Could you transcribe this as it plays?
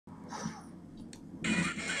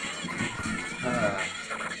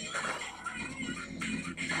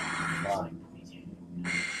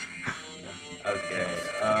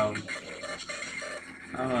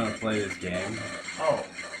game. Oh,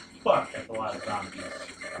 fuck, that's a lot of zombies.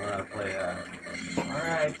 I'm gonna play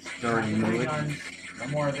Alright, Dirty Mood. No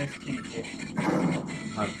more of this kitty shit.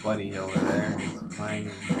 My buddy over there is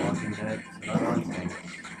playing Walking Dead. Another one thing.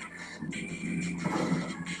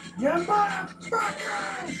 You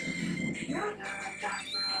motherfuckers! You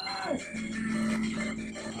motherfuckers!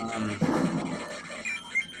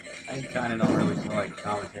 I kinda don't really feel like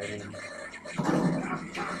commentating.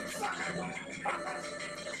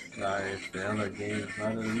 Sorry if the other game's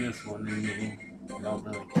better than this one in me. I don't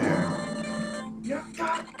really care. You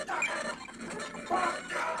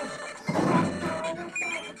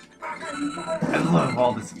I love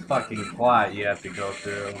all this fucking plot you have to go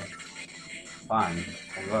through. Fine,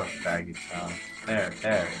 we'll go to Faggot's house. There,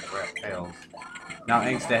 tails. Now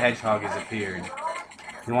Inks the Hedgehog has appeared.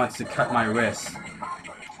 He wants to cut my wrists.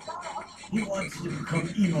 He wants you to become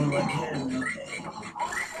emo like him.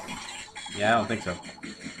 Yeah, I don't think so.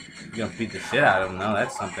 You're gonna beat the shit out of him, though.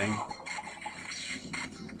 That's something.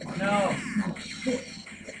 No.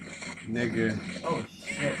 Nigga. Oh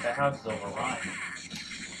shit, that house is overrun.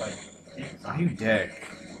 Like, Are you dick?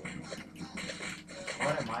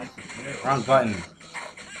 what am I to do? Wrong button.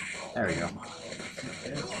 There we go. What am I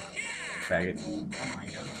to do? Faggot. Oh my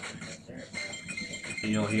god.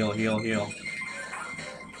 There. Heal.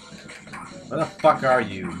 Where the fuck are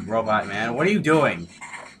you, robot man? What are you doing?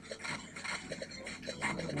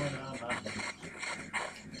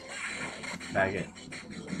 Faggot.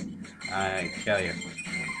 I kill you.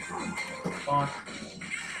 Fuck.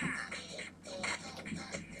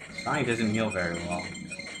 Sonic doesn't heal very well.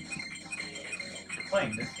 You're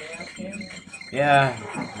playing this game? Yeah.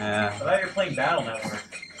 I thought you were playing Battle Network.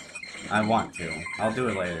 I want to. I'll do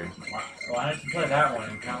it later. Why don't you play that one?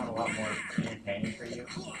 It's kind of a lot more entertaining for you.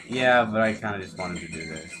 Yeah, but I kind of just wanted to do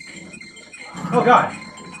this. Oh god!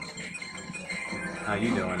 How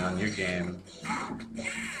you doing on your game?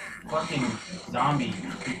 Fucking zombie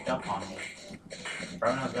creeped up on me.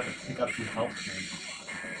 Bro, I was about to pick up 2 health streams.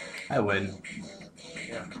 I win.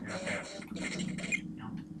 Yeah, you're not there. No,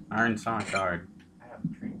 Iron Sonic Guard. I have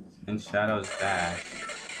dreams. In Shadows Dash.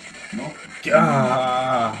 Nope.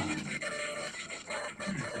 Gah!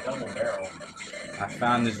 It's a double barrel. I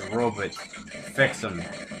found this robot. Fix him.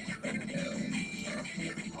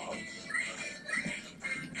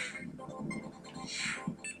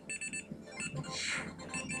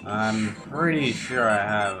 I'm pretty sure I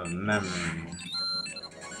have a memory.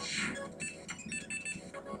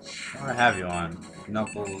 What do I have you on?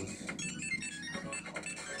 Knuckles.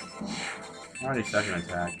 Already second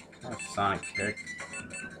attack. I have Sonic Kick.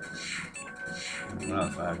 What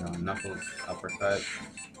else do I have you on? Knuckles Uppercut.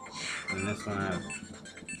 And this one I have.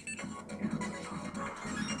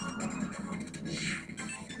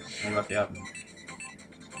 What about the other?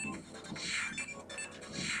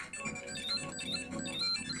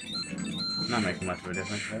 Not making much of a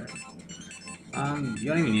difference there. You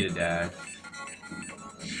don't even need a dash.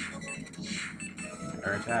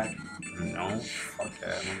 Air attack? No, fuck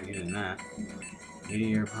that, I'm not using that.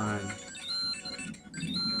 Meteor Punch.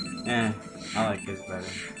 I like his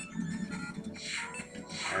better.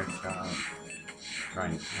 Air shot.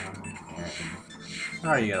 Trying to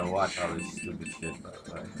sorry you gotta watch all this stupid shit, by the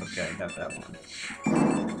way. Okay, I got that one.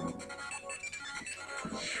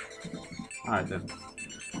 Alright then.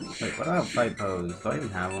 Wait, what about fight pose? Do I even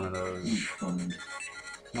have one of those?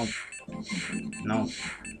 Nope. Nope.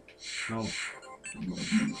 Nope.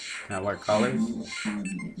 Can I wear colors?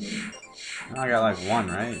 I got like one,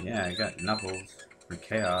 right? Yeah, I got Knuckles for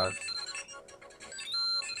Chaos.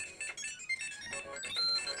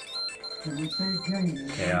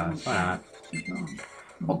 Chaos, why not?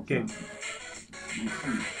 Okay.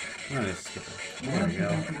 I'm gonna skip it. There we go.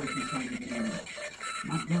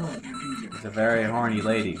 It's a very horny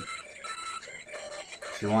lady.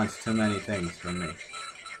 She wants too many things from me.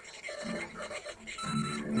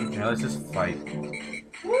 Okay, let's just fight.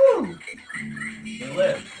 Woo! They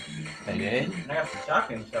lived. They did? And I got some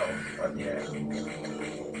shotgun shells. Fuck yeah.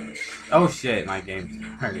 Oh shit, my game's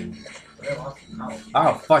started. But I lost some health.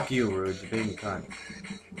 Oh, fuck you, Rouge, you being cunt.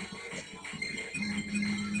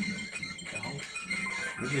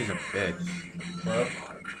 Rouge is a bitch. What?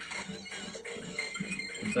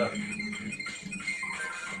 What's up?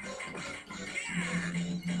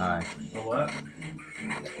 Hi. The what?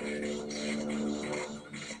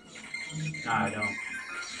 Nah, I don't.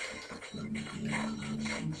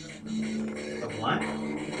 The blunt?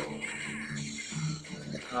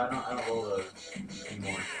 No, I don't roll those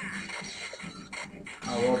anymore. I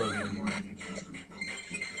don't roll those anymore.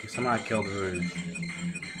 Somehow I killed Rouge.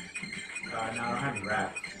 No, I don't have any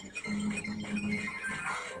rats.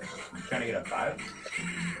 Trying to get a 5?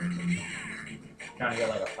 Trying to get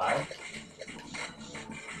like a 5.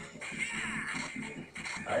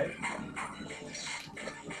 Alright.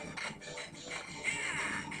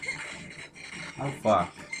 Oh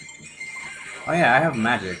fuck. Oh yeah, I have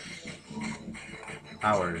magic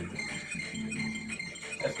powers.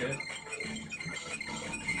 That's good.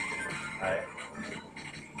 Alright.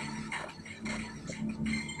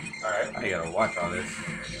 Alright. I gotta watch all this.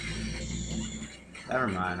 Never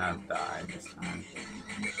mind, I've died this time.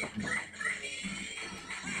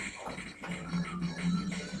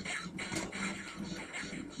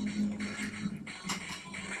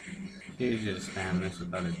 You just spam this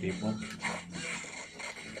with other people.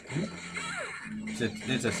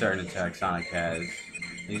 It's a certain attack Sonic has.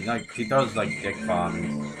 He throws like dick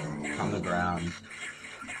bombs on the ground.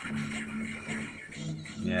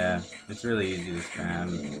 Yeah, it's really easy to spam.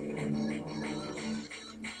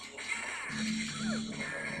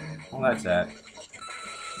 Well, that's that.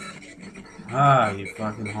 Ah, you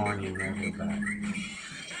fucking horny back.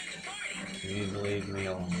 You need to leave me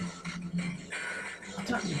alone. I'm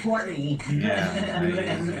talking horny. Yeah, I use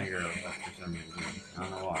nigger for some reason. I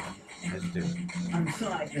don't know why. I just do. I'm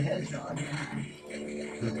Sonic the Hedgehog.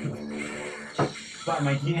 Buy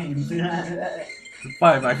my games.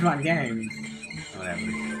 Buy my games. Whatever.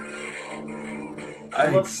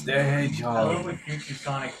 It's the Hedgehog. I love when future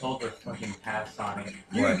Sonic told their fucking past Sonic.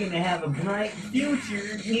 You're What? gonna have a bright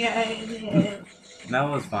future. Yeah. That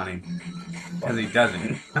was funny. Because he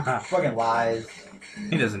doesn't. Fucking lies.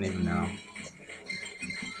 He doesn't even know.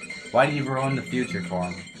 Why do you ruin the future for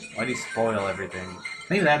him? Why do you spoil everything?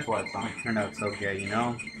 Maybe that's why Sonic turned out so gay, you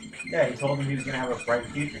know? Yeah, he told him he was gonna have a bright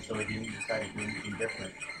future, so he didn't decide to do anything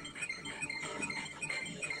different.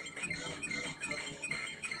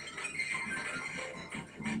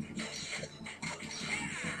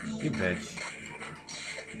 You bitch.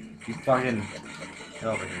 You fucking... Get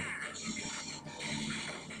over here.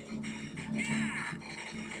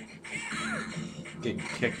 Get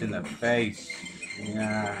kicked in the face.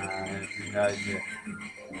 Yeah,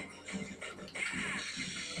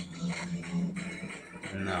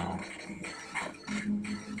 no.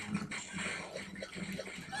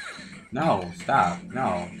 No, stop.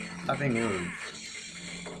 No. Stop being rude.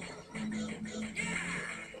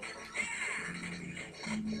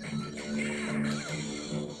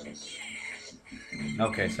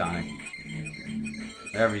 Okay, Sonic.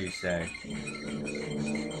 Whatever you say.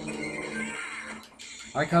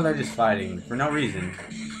 I like how they're just fighting for no reason.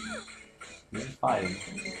 They're just fighting.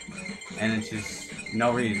 And it's just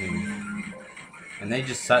no reason. And they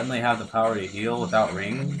just suddenly have the power to heal without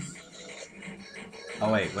rings?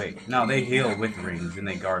 Oh wait. No, they heal with rings and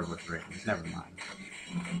they guard with rings. Never mind.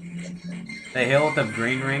 They heal with the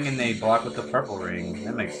green ring and they block with the purple ring.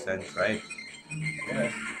 That makes sense, right?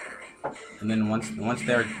 Yeah. And then once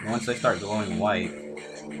they start glowing white,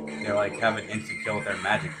 they're like have an instant kill with their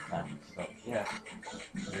magic attacks. So yeah.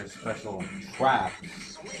 There's special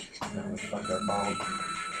traps. That was what they're called.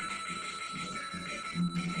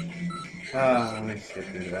 Let me skip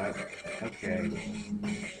through that. Okay.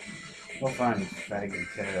 We'll find Fag and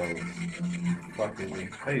Tails. Fuck is he?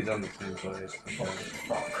 Oh, he's on the same place. Okay.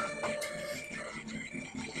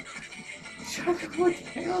 Chocolate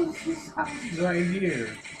Tails' house is right here.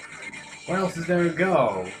 Where else is there to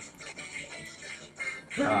go?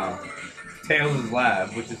 Tails'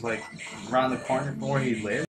 lab, which is like around the corner from where he lives.